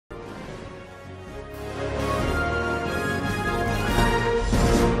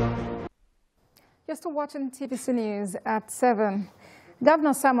You're still watching TVC News at 7.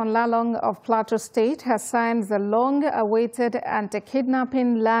 Governor Lalong of Plateau State has signed the long-awaited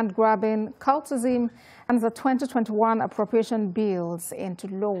anti-kidnapping, land-grabbing, cultism, and the 2021 appropriation bills into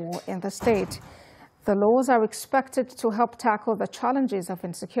law in the state. The laws are expected to help tackle the challenges of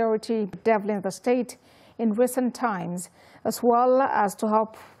insecurity bedeviling the state in recent times, as well as to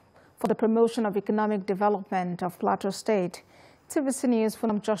help for the promotion of economic development of Plateau State. TVC News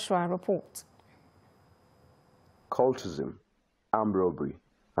from Joshua reports. Cultism, armed robbery,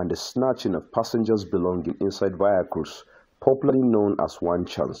 and the snatching of passengers' belongings inside vehicles, popularly known as one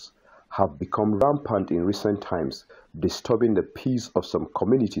chance, have become rampant in recent times, disturbing the peace of some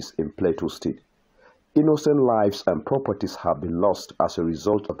communities in Plateau State. Innocent lives and properties have been lost as a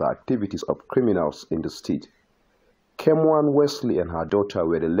result of the activities of criminals in the state. Kemwan Wesley and her daughter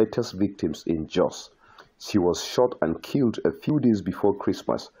were the latest victims in Jos. She was shot and killed a few days before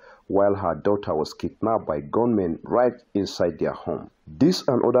Christmas, while her daughter was kidnapped by gunmen right inside their home. This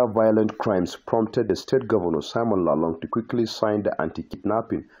and other violent crimes prompted the state governor Lalong to quickly sign the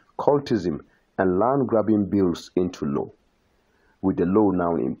anti-kidnapping, cultism, and land-grabbing bills into law. With the law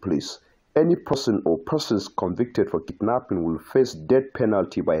now in place, any person or persons convicted for kidnapping will face death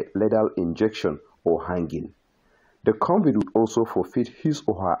penalty by lethal injection or hanging. The convict would also forfeit his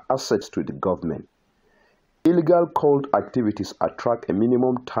or her assets to the government. Illegal cult activities attract a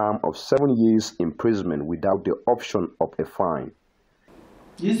minimum term of 7 years imprisonment without the option of a fine.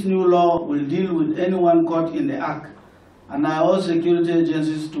 This new law will deal with anyone caught in the act and allow all security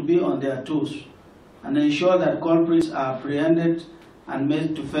agencies to be on their toes and ensure that culprits are apprehended and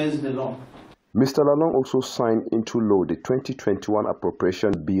made to face the law. Mr. Lalong also signed into law the 2021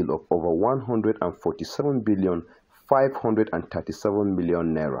 appropriation bill of over 147,537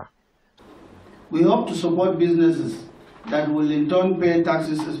 million naira. We hope to support businesses that will in turn pay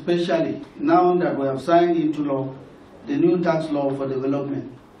taxes, especially now that we have signed into law the new tax law for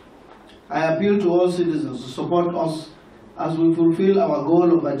development. I appeal to all citizens to support us as we fulfill our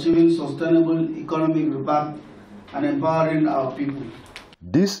goal of achieving sustainable economic rebirth and empowering our people.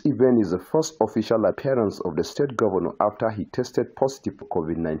 This event is the first official appearance of the state governor after he tested positive for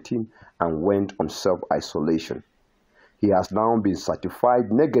COVID-19 and went on self-isolation. He has now been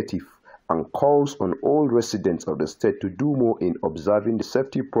certified negative and calls on all residents of the state to do more in observing the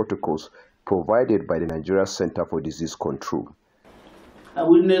safety protocols provided by the Nigeria Center for Disease Control. I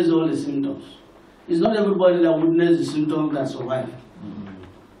witnessed all the symptoms. It's not everybody that witnessed the symptoms that survived.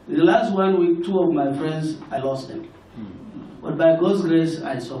 In the last 1 week, 2 of my friends, I lost them. But by God's grace,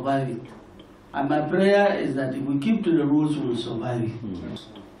 I survived it. And my prayer is that if we keep to the rules, we will survive it.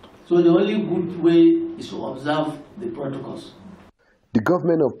 So the only good way is to observe the protocols. The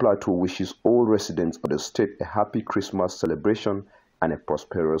government of Plateau wishes all residents of the state a happy Christmas celebration and a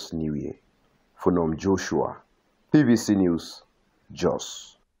prosperous New Year. From Joshua, TVC News,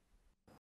 Jos.